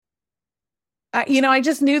I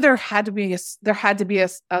just knew there had to be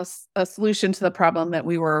a solution to the problem that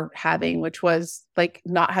we were having, which was like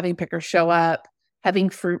not having pickers show up, having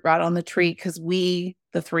fruit rot on the tree because the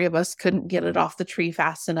three of us, couldn't get it off the tree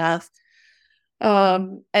fast enough.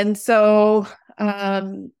 And so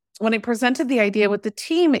when I presented the idea with the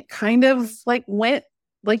team, it kind of like went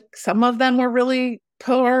like some of them were really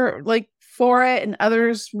poor, like for it, and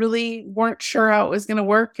others really weren't sure how it was going to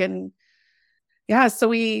work. And yeah, so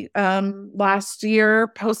we last year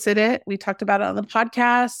posted it. We talked about it on the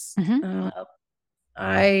podcast. Hmm.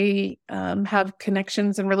 I have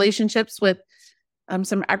connections and relationships with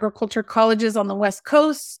some agriculture colleges on the West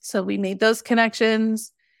Coast. So we made those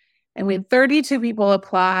connections. And we had 32 people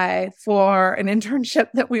apply for an internship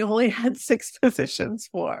that we only had 6 positions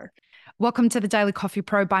for. Welcome to the Daily Coffee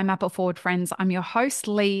Pro by Map It Forward, friends. I'm your host,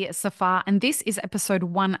 Lee Safar, and this is episode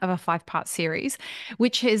 1 of a 5-part series,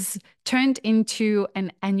 which has turned into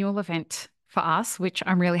an annual event for us, which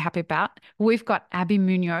I'm really happy about. We've got Abby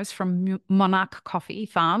Munoz from Monarch Coffee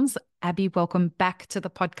Farms. Abby, welcome back to the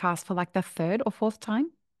podcast for like the 3rd or 4th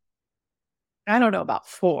time. I don't know about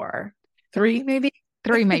 4, 3 maybe.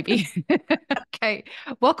 3 maybe. Okay.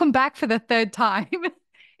 Welcome back for the 3rd time.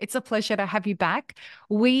 It's a pleasure to have you back.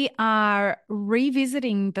 We are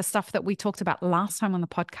revisiting the stuff that we talked about last time on the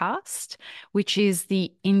podcast, which is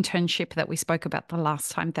the internship that we spoke about the last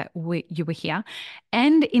time that you were here.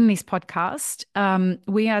 And in this podcast,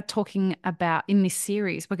 we are talking about, in this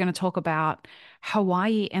series, we're going to talk about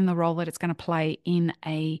Hawaii and the role that it's going to play in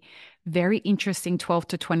a very interesting 12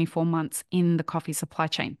 to 24 months in the coffee supply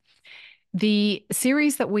chain. The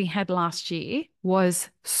series that we had last year was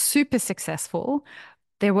super successful.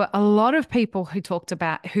 There were a lot of people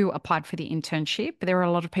who applied for the internship. There were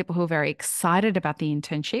a lot of people who were very excited about the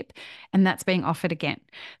internship, and that's being offered again.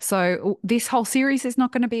 So this whole series is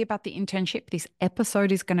not going to be about the internship. This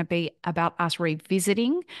episode is going to be about us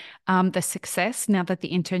revisiting the success now that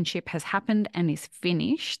the internship has happened and is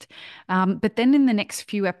finished. But then in the next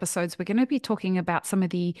few episodes, we're going to be talking about some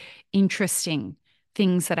of the interesting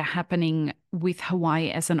things that are happening with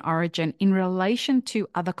Hawaii as an origin in relation to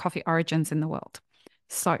other coffee origins in the world.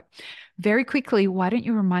 So, very quickly, why don't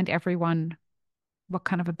you remind everyone what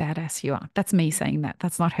kind of a badass you are? That's me saying that.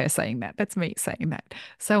 That's not her saying that. That's me saying that.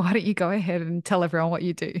 So, why don't you go ahead and tell everyone what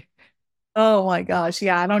you do? Oh my gosh.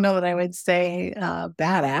 Yeah, I don't know that I would say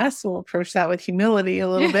badass. We'll approach that with humility a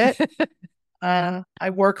little bit. I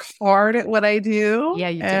work hard at what I do, Yeah,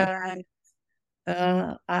 you do.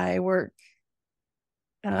 and I work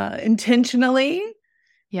intentionally,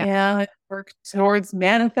 Yeah. and work towards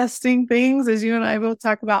manifesting things, as you and I both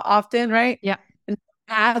talk about often, right? Yeah. And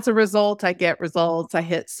as a result, I get results. I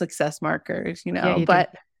hit success markers, Yeah, you do.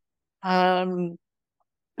 but I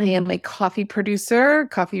am a coffee producer,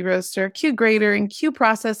 coffee roaster, Q grader, and Q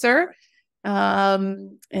processor.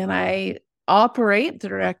 And I operate the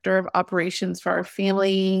director of operations for our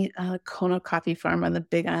family Kona coffee farm on the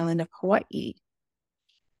Big Island of Hawaii.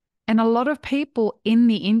 And a lot of people in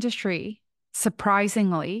the industry,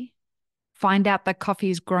 surprisingly, find out that coffee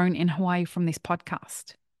is grown in Hawaii from this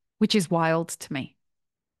podcast, which is wild to me.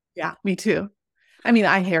 Yeah, me too. I mean,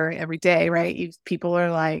 I hear it every day, right? People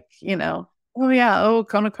are like, oh yeah, oh,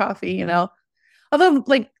 Kona coffee, Although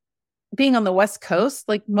like being on the West Coast,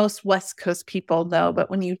 like most West Coast people know, but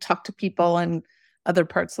when you talk to people in other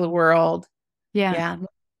parts of the world, Yeah. yeah,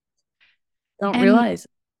 don't And realize.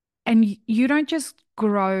 And you don't just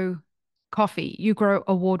grow coffee, you grow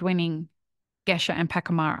award-winning Gesha and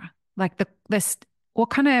Pacamara. Like what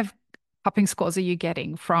kind of cupping scores are you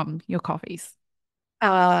getting from your coffees?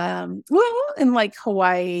 Well, in like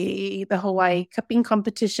Hawaii, the Hawaii cupping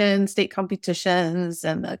competition, state competitions,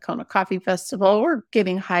 and the Kona Coffee Festival, we're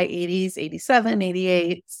getting high 80s, 87,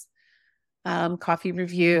 88. Coffee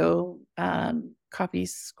review, coffee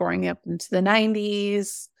scoring up into the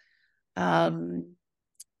 90s.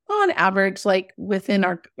 On average, like within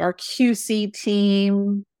our QC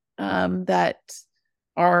team that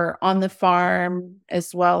are on the farm,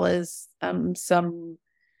 as well as some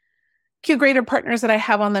Q grader partners that I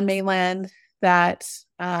have on the mainland that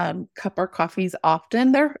cup our coffees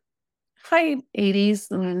often. They're high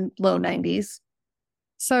 80s and low 90s.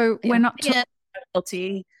 So we're Yeah. not Yeah.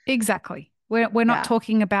 Specialty. exactly. We're not Yeah.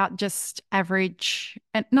 talking about just average,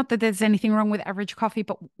 and not that there's anything wrong with average coffee,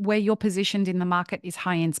 but where you're positioned in the market is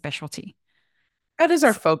high-end specialty. That is our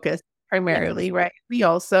S- focus Yeah. primarily, right? We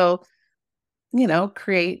also,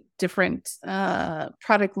 create different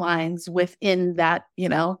product lines within that,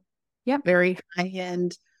 Yep. very high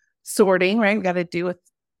end sorting, right? We got to do with,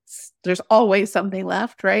 there's always something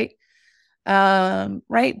left, right?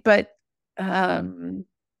 Right. But I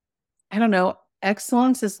don't know.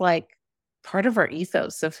 Excellence is like part of our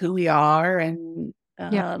ethos of who we are. And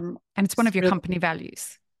Yeah. And it's one of your really, company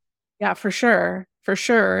values. yeah, for sure. For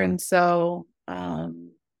sure. And so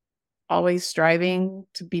always striving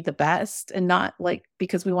to be the best, and not like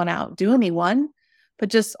because we want to outdo anyone, but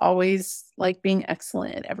just always like being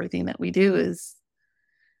excellent at everything that we do is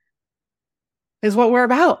what we're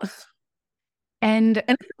about. And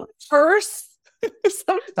First,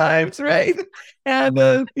 sometimes, right? And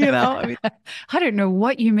I mean, I don't know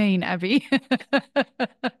what you mean, Abby.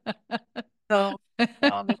 so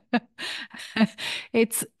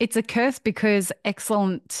It's a curse because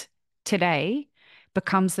excellent today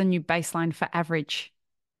becomes the new baseline for average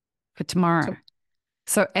for tomorrow.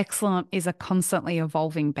 So excellent is a constantly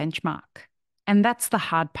evolving benchmark. And that's the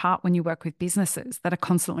hard part when you work with businesses that are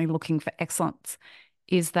constantly looking for excellence,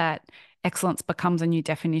 is that excellence becomes a new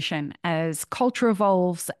definition as culture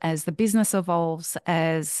evolves, as the business evolves,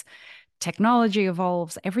 as technology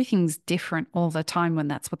evolves. Everything's different all the time when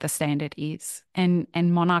that's what the standard is. And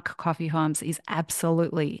Monarch Coffee Farms is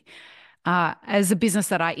absolutely, as a business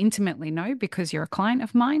that I intimately know because you're a client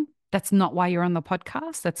of mine. That's not why you're on the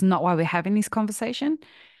podcast. That's not why we're having this conversation.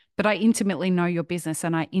 But I intimately know your business,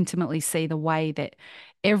 and I intimately see the way that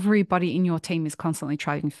everybody in your team is constantly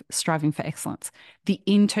striving for excellence. The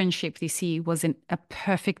internship this year was a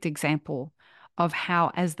perfect example of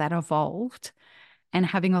how, as that evolved, and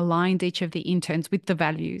having aligned each of the interns with the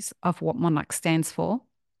values of what Monarch stands for,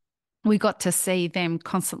 we got to see them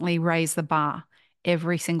constantly raise the bar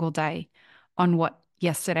every single day on what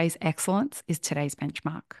yesterday's excellence is today's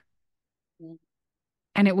benchmark.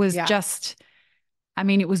 And it was yeah, just, I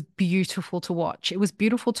mean, it was beautiful to watch. It was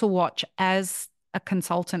beautiful to watch as a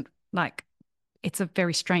consultant. Like, it's a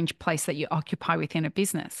very strange place that you occupy within a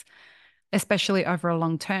business, especially over a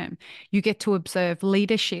long term. You get to observe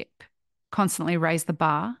leadership constantly raise the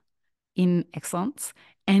bar in excellence,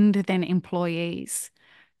 and then employees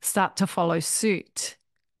start to follow suit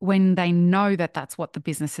when they know that that's what the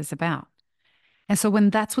business is about. And so when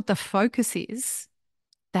that's what the focus is,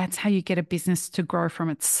 that's how you get a business to grow from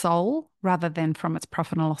its soul rather than from its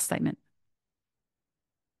profit and loss statement.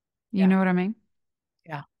 You yeah, know what I mean?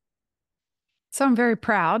 yeah. So I'm very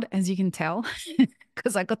proud, as you can tell,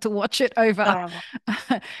 because I got to watch it over.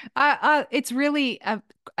 It's really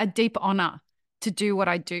a deep honor to do what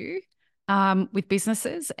I do with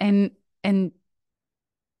businesses, and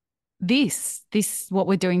this what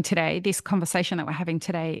we're doing today, this conversation that we're having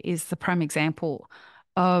today, is the prime example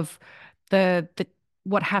of the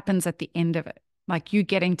what happens at the end of it. Like, you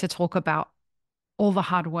getting to talk about all the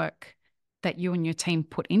hard work that you and your team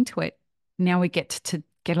put into it. Now we get to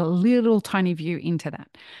get a little tiny view into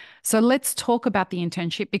that. So let's talk about the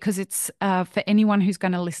internship, because it's for anyone who's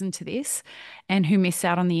going to listen to this and who missed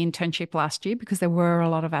out on the internship last year because there were a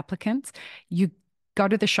lot of applicants. You go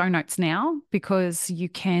to the show notes now because you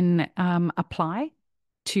can apply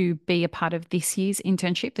to be a part of this year's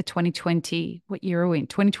internship, the 2020, what year are we in?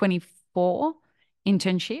 2024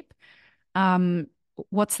 internship.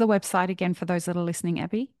 What's the website again for those that are listening,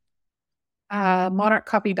 Abby?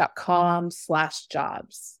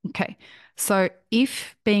 Monarchcoffee.com/jobs. Okay. So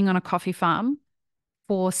if being on a coffee farm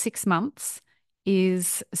for 6 months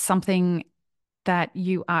is something that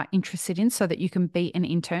you are interested in so that you can be an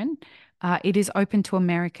intern, it is open to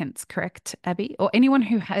Americans, correct, Abby? Or anyone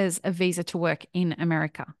who has a visa to work in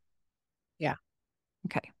America. Yeah.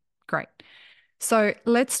 Okay, great. So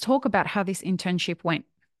let's talk about how this internship went.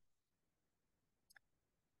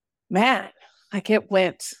 Man, like it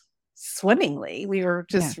went swimmingly. We were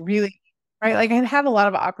Yeah. just really right. Like I had a lot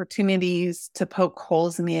of opportunities to poke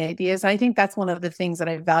holes in the ideas. I think that's one of the things that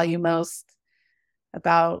I value most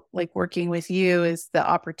about like working with you, is the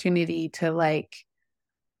opportunity to like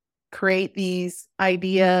create these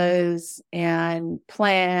ideas and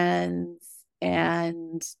plans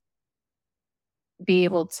and be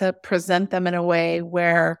able to present them in a way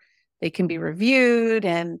where they can be reviewed,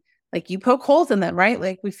 and like you poke holes in them, right?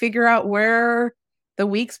 Like we figure out where the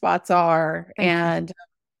weak spots are. Thank you.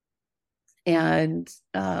 And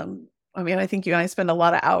I mean, I think you and I spend a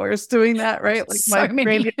lot of hours doing that, right? Like So my many.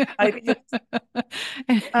 great ideas.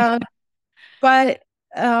 Um, but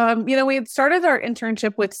we had started our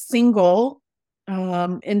internship with single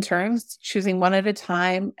interns, choosing one at a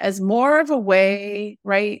time, as more of a way,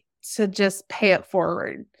 right, to just pay it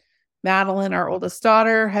forward. Madeline, our oldest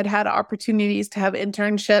daughter, had opportunities to have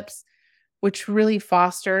internships, which really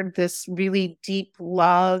fostered this really deep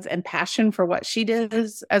love and passion for what she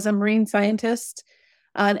does as a marine scientist.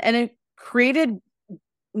 And it created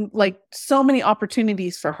like so many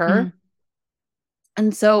opportunities for her. Mm.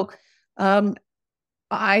 And so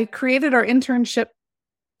I created our internship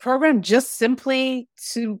program just simply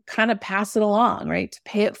to kind of pass it along, right? To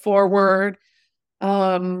pay it forward.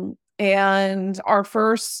 And our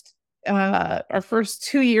first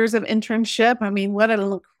 2 years of internship, I mean, what an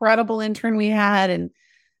incredible intern we had, and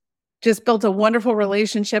just built a wonderful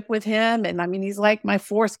relationship with him. And I mean, he's like my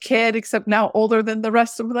fourth kid, except now older than the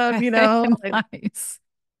rest of them, Nice.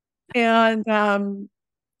 And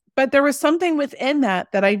but there was something within that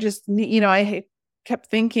I just, I kept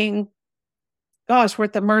thinking, gosh, we're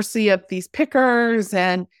at the mercy of these pickers,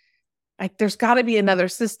 and there's got to be another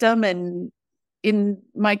system. And in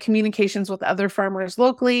my communications with other farmers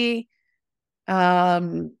locally,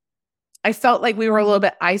 um, I felt like we were a little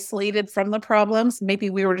bit isolated from the problems. Maybe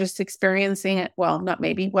we were just experiencing it. Well, not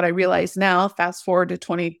maybe. What I realize now, fast forward to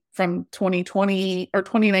 2020 or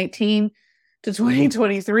 2019 to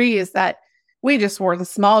 2023, is that we just were the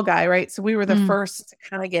small guy, right? So we were the first to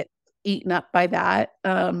kind of get eaten up by that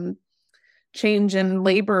change in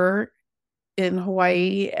labor in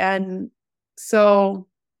Hawaii. And so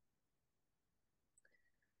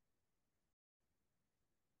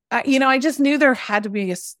I just knew there had to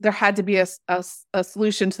be a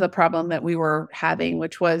solution to the problem that we were having,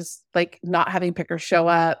 which was like not having pickers show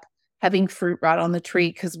up, having fruit rot on the tree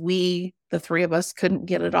because the three of us, couldn't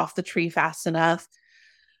get it off the tree fast enough.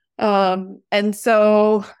 And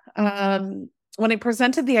so when I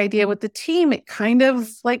presented the idea with the team, it kind of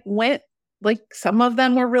like went, like some of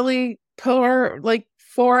them were really poor, like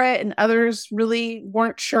for it, and others really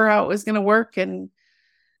weren't sure how it was going to work. And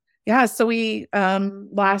yeah, so we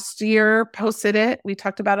last year posted it. We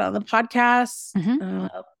talked about it on the podcast.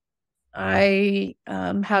 I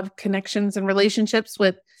have connections and relationships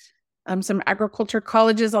with some agriculture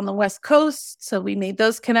colleges on the West Coast. So we made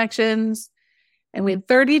those connections, and we had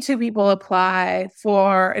 32 people apply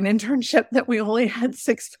for an internship that we only had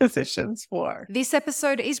 6 positions for. This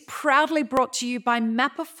episode is proudly brought to you by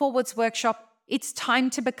Mapper Forward's workshop, It's Time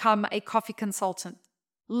to Become a Coffee Consultant.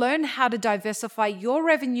 Learn how to diversify your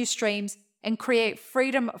revenue streams and create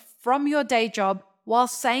freedom from your day job while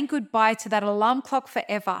saying goodbye to that alarm clock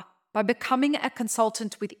forever by becoming a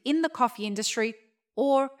consultant within the coffee industry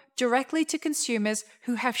or directly to consumers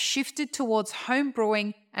who have shifted towards home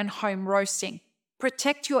brewing and home roasting.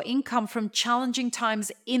 Protect your income from challenging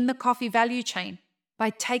times in the coffee value chain by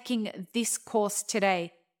taking this course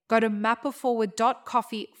today. Go to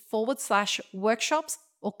mapperforward.coffee/workshops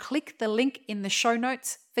or click the link in the show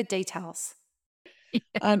notes for details.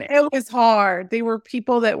 It was hard. They were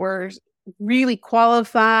people that were really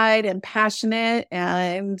qualified and passionate,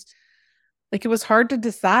 and like it was hard to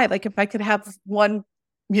decide. Like if I could have one,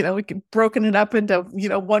 we could broken it up into,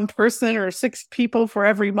 one person or 6 people for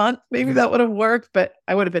every month, maybe that would have worked, but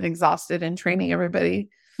I would have been exhausted in training everybody.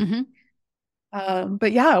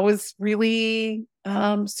 But yeah, it was really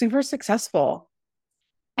super successful.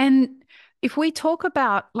 And if we talk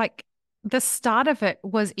about like the start of it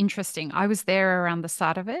was interesting. I was there around the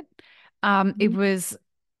start of it. It was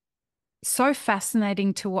so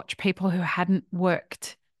fascinating to watch people who hadn't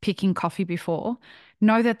worked picking coffee before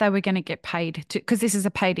know that they were going to get paid because this is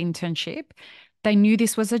a paid internship. They knew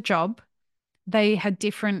this was a job. They had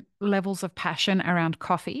different levels of passion around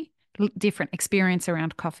coffee, different experience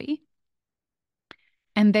around coffee.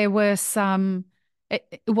 And there were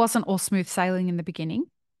it wasn't all smooth sailing in the beginning.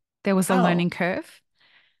 There was a learning curve.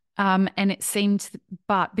 And it seemed,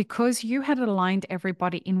 but because you had aligned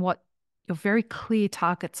everybody in what your very clear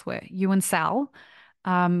targets were, you and Sal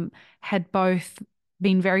had both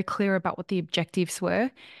been very clear about what the objectives were.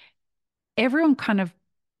 Everyone kind of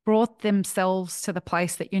brought themselves to the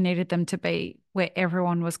place that you needed them to be, where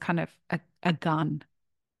everyone was kind of a gun,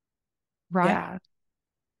 right? Yeah.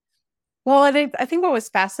 Well, I think what was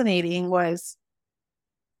fascinating was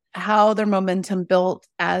how their momentum built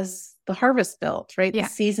as the harvest built, right? Yeah. The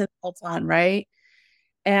season built on, right?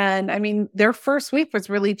 And I mean, their first week was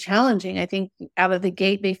really challenging. I think out of the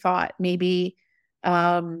gate, they thought maybe,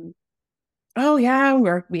 oh yeah,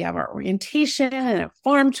 we have our orientation and a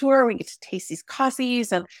farm tour. We get to taste these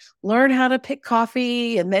coffees and learn how to pick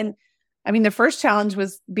coffee. And then, I mean, the first challenge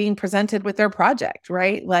was being presented with their project,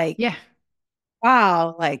 right? Like, yeah,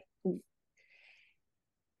 wow, like,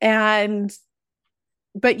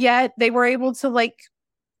 but yet they were able to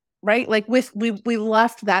right? Like we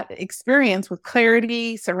left that experience with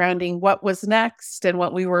clarity surrounding what was next and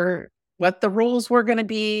what the rules were going to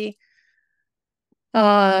be.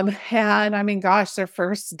 And I mean, gosh, their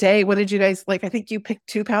first day, what did you guys like? I think you picked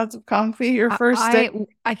 2 pounds of coffee your first day.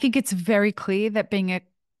 I think it's very clear that being a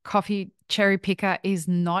coffee cherry picker is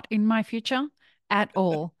not in my future at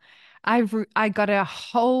all. I got a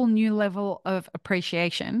whole new level of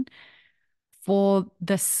appreciation for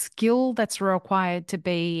the skill that's required to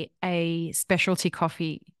be a specialty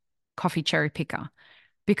coffee cherry picker,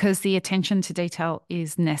 because the attention to detail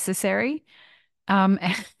is necessary, and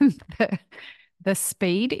the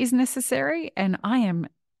speed is necessary. And I'm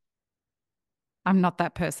not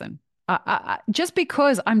that person. Just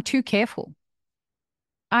because I'm too careful.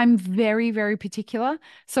 I'm very, very particular.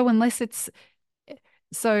 So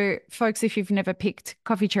folks, if you've never picked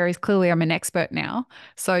coffee cherries, clearly I'm an expert now.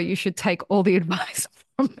 So you should take all the advice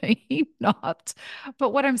from me, not. But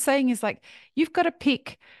what I'm saying is, like, you've got to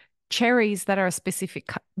pick cherries that are a specific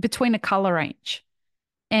between a color range.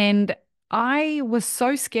 And I was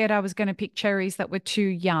so scared I was going to pick cherries that were too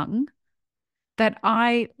young that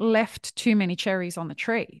I left too many cherries on the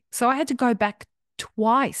tree. So I had to go back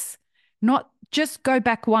twice, not just go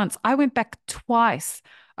back once. I went back twice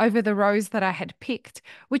over the rows that I had picked,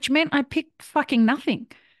 which meant I picked fucking nothing.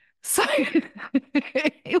 So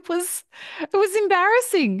it was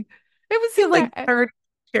embarrassing. It was like 30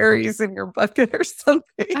 cherries in your bucket or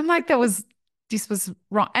something. I'm like, this was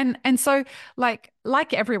wrong. And so like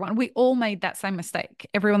everyone, we all made that same mistake.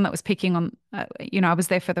 Everyone that was picking on, I was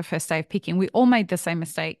there for the first day of picking. We all made the same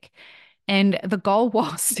mistake. And the goal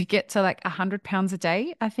was to get to like 100 pounds a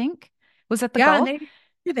day, I think. Was that the goal? And they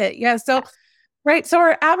did it. Yeah. So, right. So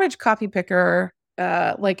our average coffee picker,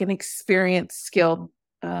 like an experienced, skilled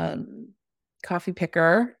coffee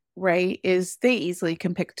picker, right, they easily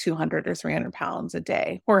can pick 200 or 300 pounds a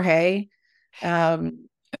day. Jorge,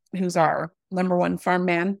 who's our number one farm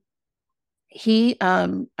man, he,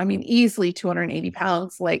 easily 280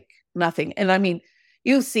 pounds, like nothing. And I mean,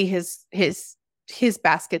 you see his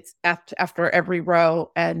baskets after every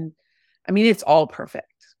row. And I mean, it's all perfect,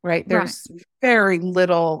 right? There's very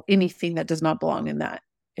little, anything that does not belong in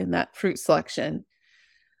that fruit selection.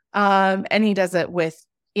 And he does it with,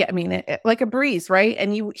 like a breeze, right?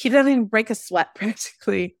 And he doesn't even break a sweat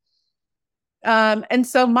practically. And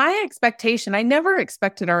so my expectation, I never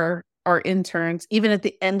expected our interns, even at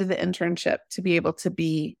the end of the internship, to be able to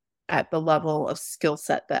be at the level of skill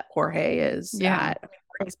set that Jorge is at. I mean,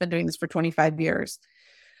 Jorge's been doing this for 25 years.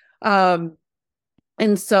 And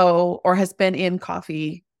so, or has been in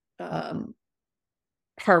coffee,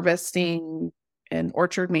 harvesting and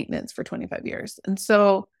orchard maintenance for 25 years. And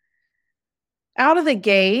so out of the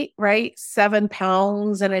gate, right, 7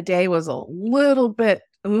 pounds in a day was a little bit,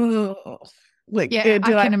 I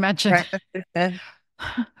can imagine.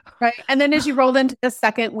 Right. And then as you rolled into the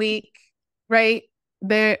second week, right,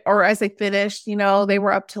 or as they finished, they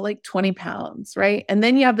were up to like 20 pounds, right? And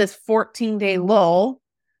then you have this 14-day lull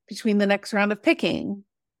between the next round of picking.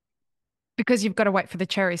 Because you've got to wait for the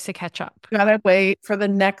cherries to catch up. You got to wait for the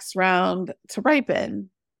next round to ripen.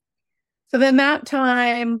 So then that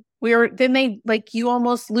time you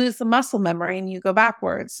almost lose the muscle memory and you go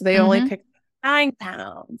backwards. So they only picked 9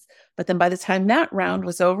 pounds. But then by the time that round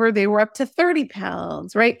was over, they were up to 30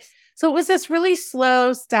 pounds, right? So it was this really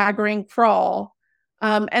slow, staggering crawl.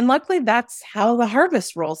 And luckily, that's how the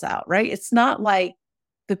harvest rolls out, right? It's not like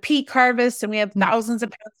the peak harvest and we have thousands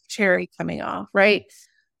of pounds of cherry coming off, right?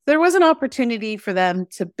 There was an opportunity for them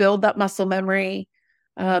to build that muscle memory.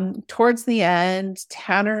 Towards the end,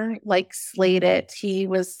 Tanner slayed it. He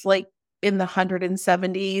was like in the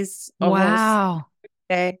 170s. Wow.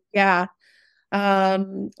 Yeah.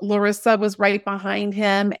 Larissa was right behind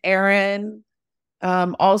him. Aaron,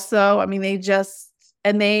 also, I mean, their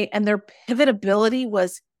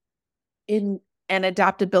pivotability and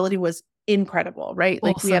adaptability was incredible, right?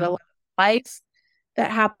 Awesome. Like we had a lot of life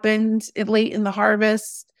that happened late in the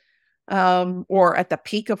harvest, or at the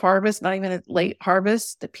peak of harvest, not even at late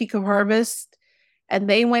harvest, the peak of harvest. And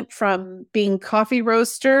they went from being coffee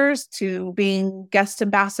roasters to being guest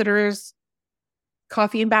ambassadors,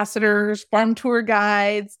 coffee ambassadors, farm tour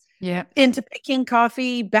guides, into picking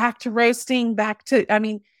coffee, back to roasting,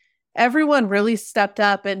 everyone really stepped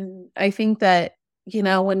up. And I think that,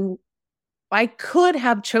 when I could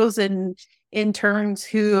have chosen interns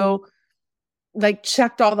who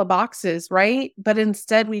checked all the boxes, right? But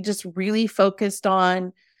instead we just really focused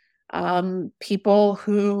on people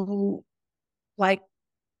who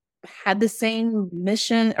had the same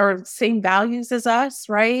mission or same values as us,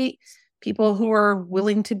 right? People who are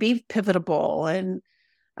willing to be pivotable. And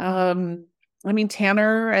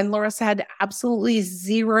Tanner and Larissa had absolutely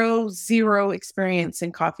zero experience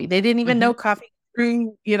in coffee. They didn't even know coffee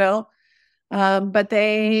grew, but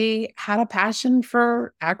they had a passion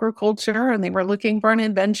for agriculture and they were looking for an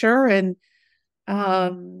adventure. And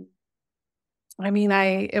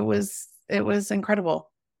it was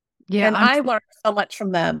incredible. Yeah. And I learned so much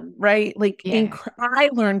from them, right? I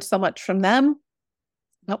learned so much from them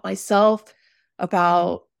about myself,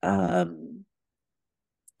 about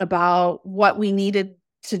about what we needed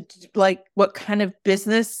to, like, what kind of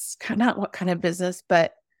business, not what kind of business,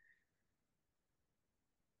 but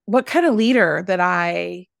what kind of leader that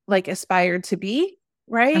I like aspired to be.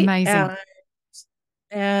 Right. Amazing.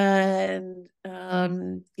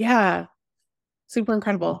 Yeah, super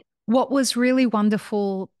incredible. What was really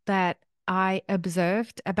wonderful that I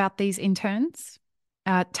observed about these interns,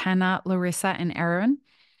 Tana, Larissa, and Erin,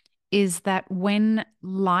 is that when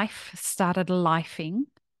life started lifing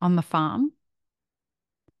on the farm,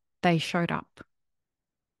 they showed up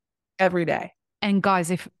Every day. And guys,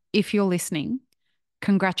 if you're listening,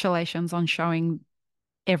 congratulations on showing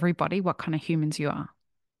everybody what kind of humans you are.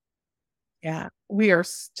 Yeah, we are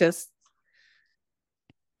just,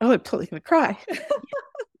 oh, I'm totally gonna cry.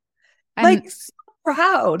 And like, so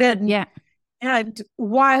proud. yeah, And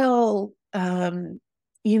while they,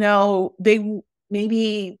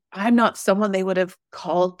 maybe I'm not someone they would have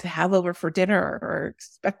called to have over for dinner or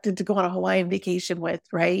expected to go on a Hawaiian vacation with,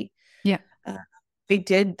 right? yeah, Uh,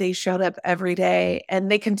 they showed up every day, and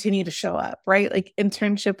they continue to show up, right? Like,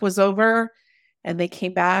 internship was over and they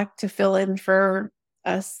came back to fill in for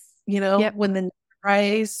us, yep, when the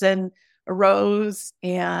rise and arose.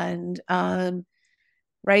 And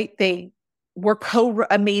right, they were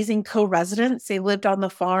amazing co-residents. They lived on the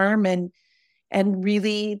farm and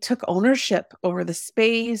really took ownership over the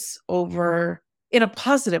space, over, in a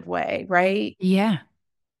positive way, right? yeah.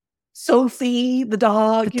 Sophie, the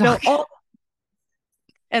dog, The dog. all.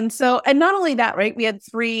 And so, and not only that, right? We had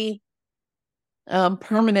 3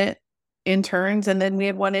 permanent interns, and then we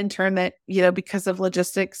had 1 intern that, because of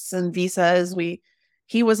logistics and visas,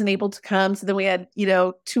 he wasn't able to come. So then we had,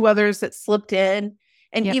 2 others that slipped in.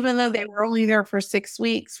 And Yep. even though they were only there for 6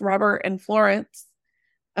 weeks, Robert and Florence,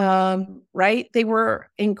 right, they were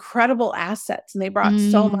incredible assets, and they brought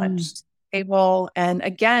so much to the table. And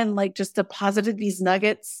again, like, just deposited these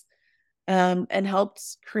nuggets, and helped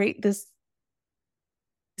create this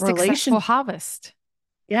Successful relationship. harvest.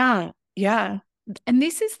 Yeah. Yeah. And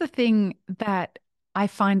this is the thing that I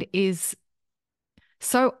find is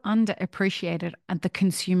so underappreciated at the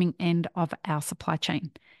consuming end of our supply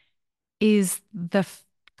chain is the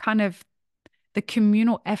kind of the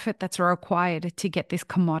communal effort that's required to get this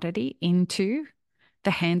commodity into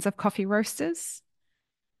the hands of coffee roasters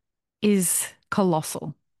is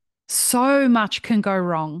colossal. So much can go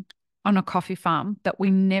wrong on a coffee farm that we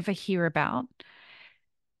never hear about.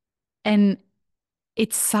 And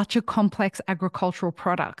it's such a complex agricultural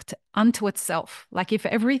product unto itself. Like, if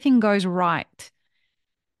everything goes right,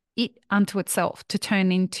 it unto itself to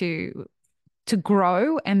turn into to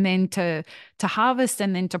grow, and then to harvest,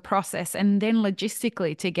 and then to process, and then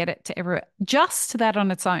logistically to get it to everywhere. Just that on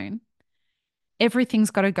its own, everything's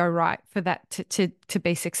got to go right for that to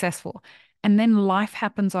be successful. And then life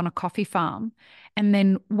happens on a coffee farm, and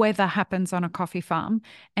then weather happens on a coffee farm,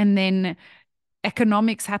 and then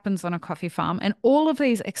economics happens on a coffee farm, and all of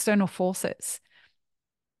these external forces.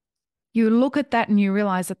 You look at that and you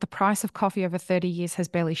realize that the price of coffee over 30 years has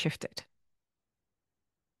barely shifted.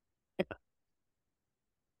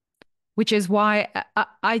 Which is why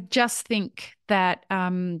I just think that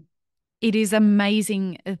it is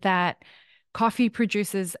amazing that coffee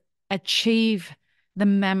producers achieve the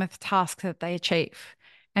mammoth task that they achieve.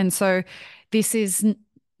 And so this is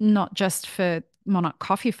not just for Monarch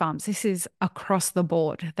coffee farms. This is across the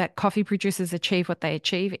board. That coffee producers achieve what they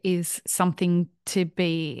achieve is something to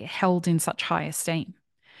be held in such high esteem.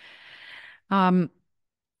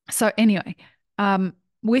 So anyway,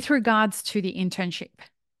 with regards to the internship,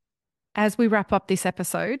 as we wrap up this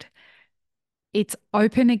episode, it's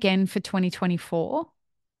open again for 2024.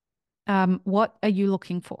 What are you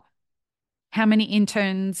looking for? How many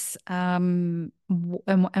interns, and what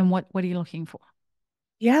are you looking for?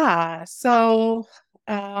 Yeah. So,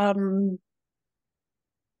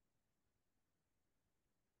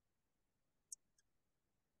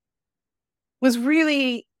 was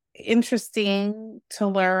really interesting to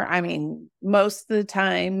learn. I mean, most of the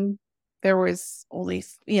time there was only,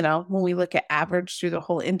 when we look at average through the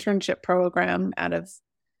whole internship program, out of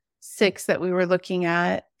 6 that we were looking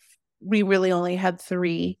at, we really only had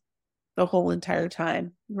 3 the whole entire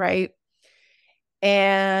time. Right.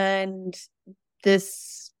 And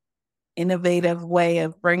this innovative way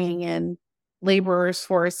of bringing in laborers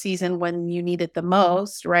for a season when you need it the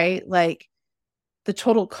most, right? Like, the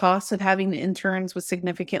total cost of having the interns was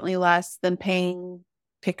significantly less than paying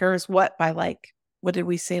pickers, what did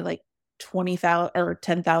we say, like $20,000 or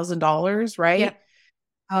 $10,000, right?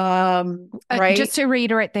 Yeah. Right. Just to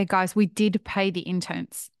reiterate there, guys, we did pay the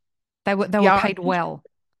interns. They were Yeah, paid well.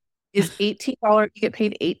 is $18. You get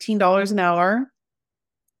paid $18 an hour.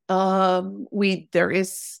 There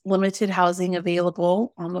is limited housing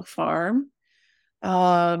available on the farm.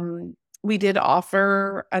 We did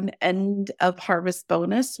offer an end of harvest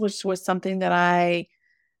bonus, which was something that I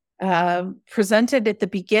presented at the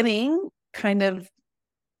beginning, kind of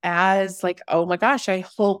as like, oh my gosh, I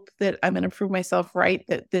hope that I'm going to prove myself right,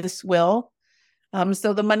 that this will.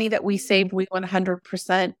 So the money that we saved, we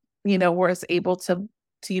 100%, was able to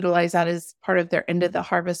utilize that as part of their end of the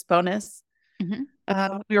harvest bonus.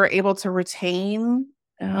 We were able to retain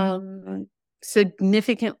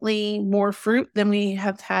significantly more fruit than we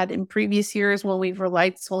have had in previous years when we've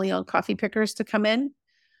relied solely on coffee pickers to come in.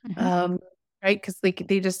 Right? Because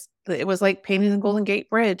it was like painting the Golden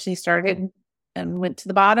Gate Bridge. They started and went to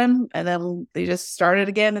the bottom, and then they just started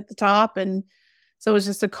again at the top. And so it was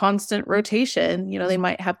just a constant rotation. They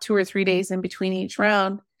might have 2 or 3 days in between each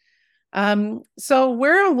round. So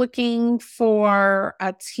we're looking for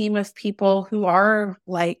a team of people who are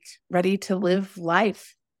like ready to live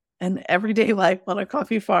life and everyday life on a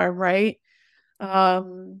coffee farm, right?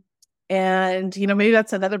 And maybe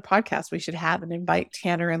that's another podcast we should have and invite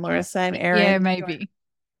Tanner and Larissa and Aaron. Yeah, maybe.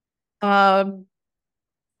 And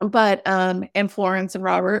Florence and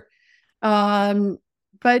Robert.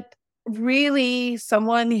 But really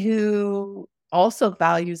someone who also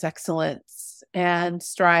values excellence and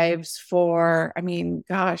strives for, we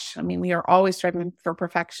are always striving for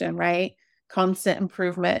perfection, right? Constant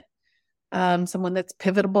improvement. Someone that's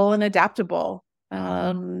pivotable and adaptable.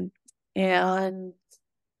 And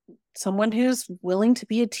someone who's willing to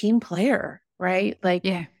be a team player, right? Like,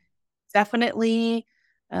 yeah, definitely,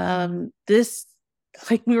 this,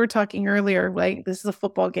 like we were talking earlier, like this is a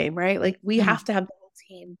football game, right? Like we have to have the whole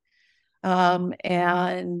team. So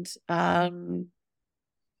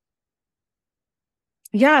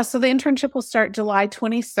the internship will start July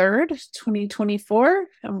 23rd, 2024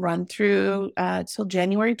 and run through till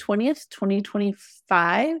January 20th,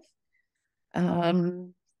 2025.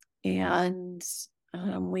 When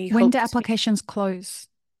do applications close?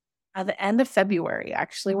 At the end of February,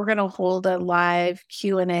 actually. We're going to hold a live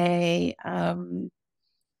Q&A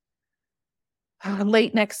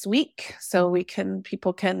late next week. So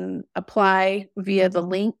people can apply via the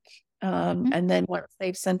link. And then once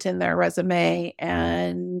they've sent in their resume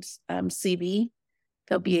and CV,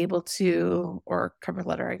 they'll be able to, or cover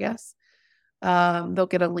letter, I guess. They'll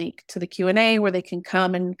get a link to the Q&A where they can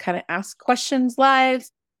come and kind of ask questions live.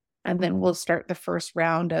 And then we'll start the first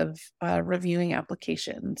round of reviewing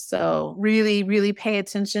applications. So really, really pay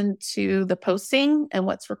attention to the posting and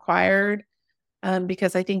what's required.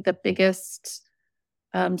 Because I think the biggest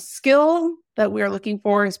skill that we are looking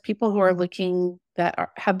for is people who are looking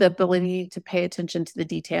have the ability to pay attention to the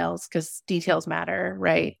details, because details matter,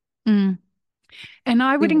 right? And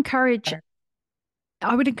I would encourage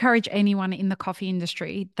anyone in the coffee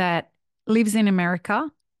industry that lives in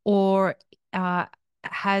America or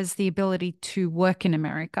has the ability to work in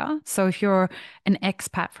America. So if you're an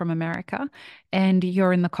expat from America and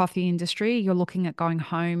you're in the coffee industry, you're looking at going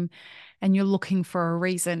home and you're looking for a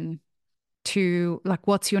reason to, like,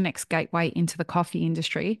 what's your next gateway into the coffee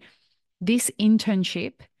industry? This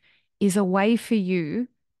internship is a way for you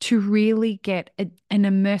to really get an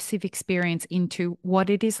immersive experience into what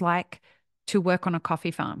it is like to work on a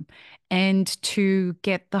coffee farm and to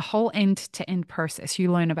get the whole end-to-end process.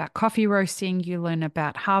 You learn about coffee roasting, you learn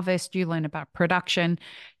about harvest, you learn about production,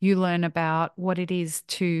 you learn about what it is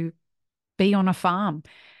to be on a farm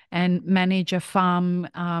and manage a farm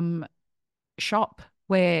shop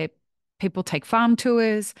where people take farm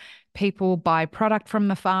tours, people buy product from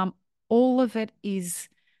the farm. All of it is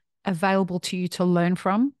available to you to learn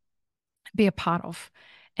from, be a part of.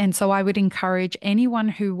 And so I would encourage anyone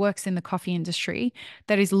who works in the coffee industry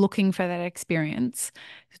that is looking for that experience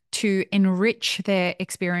to enrich their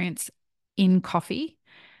experience in coffee.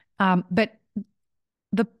 But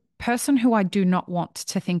the person who I do not want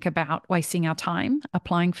to think about wasting our time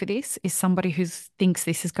applying for this is somebody who thinks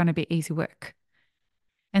this is going to be easy work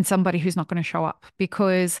and somebody who's not going to show up,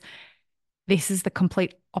 because this is the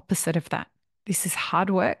complete opposite of that. This is hard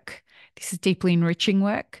work. This is deeply enriching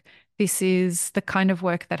work. This is the kind of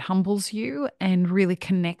work that humbles you and really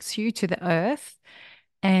connects you to the earth.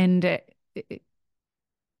 And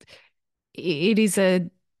it is a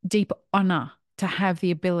deep honor to have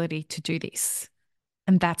the ability to do this.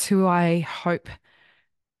 And that's who I hope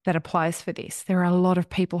that applies for this. There are a lot of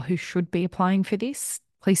people who should be applying for this.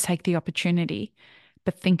 Please take the opportunity,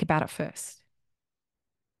 but think about it first.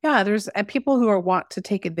 Yeah, there's people who want to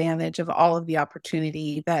take advantage of all of the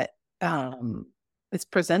opportunity that is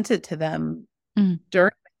presented to them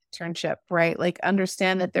during the internship, right? Like,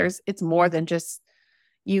 understand that it's more than just,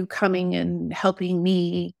 you coming and helping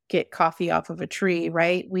me get coffee off of a tree,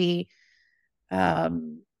 right? We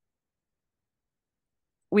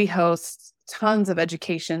host tons of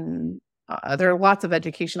education. There are lots of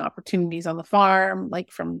education opportunities on the farm,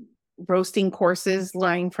 like from roasting courses,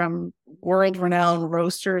 learning from world-renowned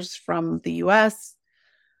roasters from the US.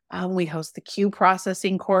 We host the Q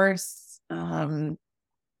processing course.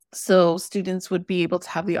 So students would be able to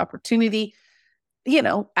have the opportunity,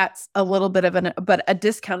 at a little bit of a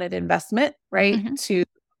discounted investment, right? Mhm. To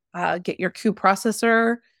get your Q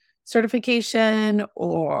processor certification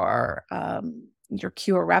or your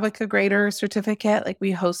Q Arabica grader certificate. Like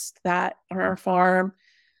we host that on our farm.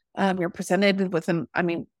 You're presented with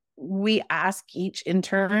we ask each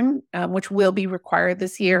intern, which will be required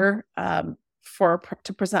this year,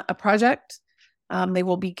 to present a project. They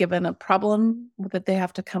will be given a problem that they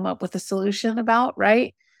have to come up with a solution about,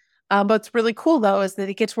 right? But what's really cool though is that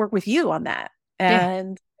they get to work with you on that,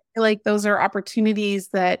 and I feel like those are opportunities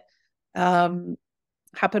that happen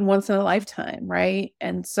once in a lifetime, right?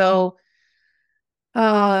 And so,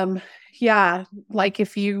 yeah, like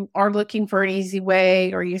if you are looking for an easy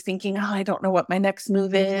way, or you're thinking, oh, I don't know what my next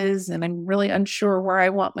move is, and I'm really unsure where I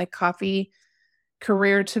want my coffee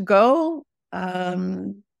career to go,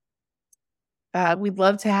 we'd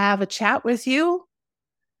love to have a chat with you,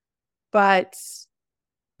 but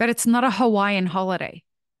it's not a Hawaiian holiday.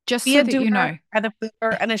 Just be so a that you know. doer and a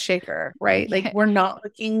mover and a shaker, right? Yeah. Like we're not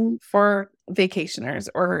looking for vacationers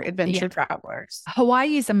or adventure travelers.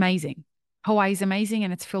 Hawaii is amazing. Hawaii is amazing,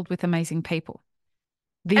 and it's filled with amazing people.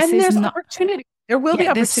 And there's opportunity. There will be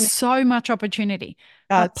There's opportunity. so much opportunity.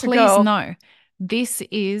 But please know, this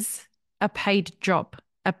is a paid job,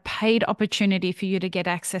 a paid opportunity for you to get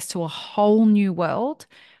access to a whole new world.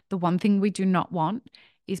 The one thing we do not want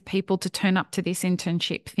is people to turn up to this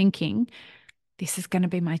internship thinking, this is going to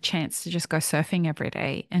be my chance to just go surfing every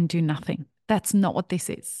day and do nothing. That's not what this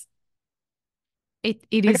is. It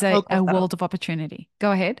is a world of opportunity.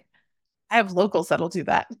 Go ahead. I have locals that'll do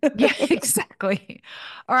that. Yeah, exactly.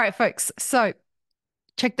 All right, folks. So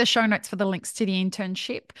check the show notes for the links to the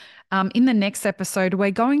internship. In the next episode,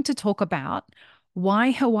 we're going to talk about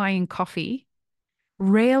why Hawaiian coffee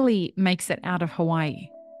rarely makes it out of Hawaii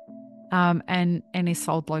and is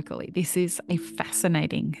sold locally. This is a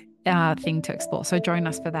fascinating thing to explore. So join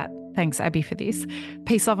us for that. Thanks, Abby, for this.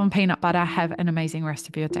 Peace, love, and peanut butter. Have an amazing rest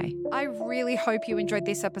of your day. I really hope you enjoyed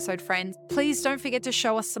this episode, friends. Please don't forget to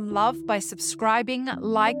show us some love by subscribing,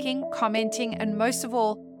 liking, commenting, and most of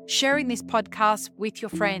all, sharing this podcast with your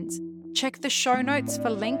friends. Check the show notes for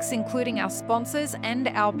links, including our sponsors and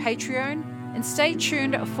our Patreon. And stay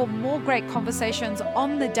tuned for more great conversations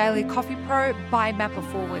on the Daily Coffee Pro by Mapper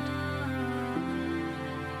Forward.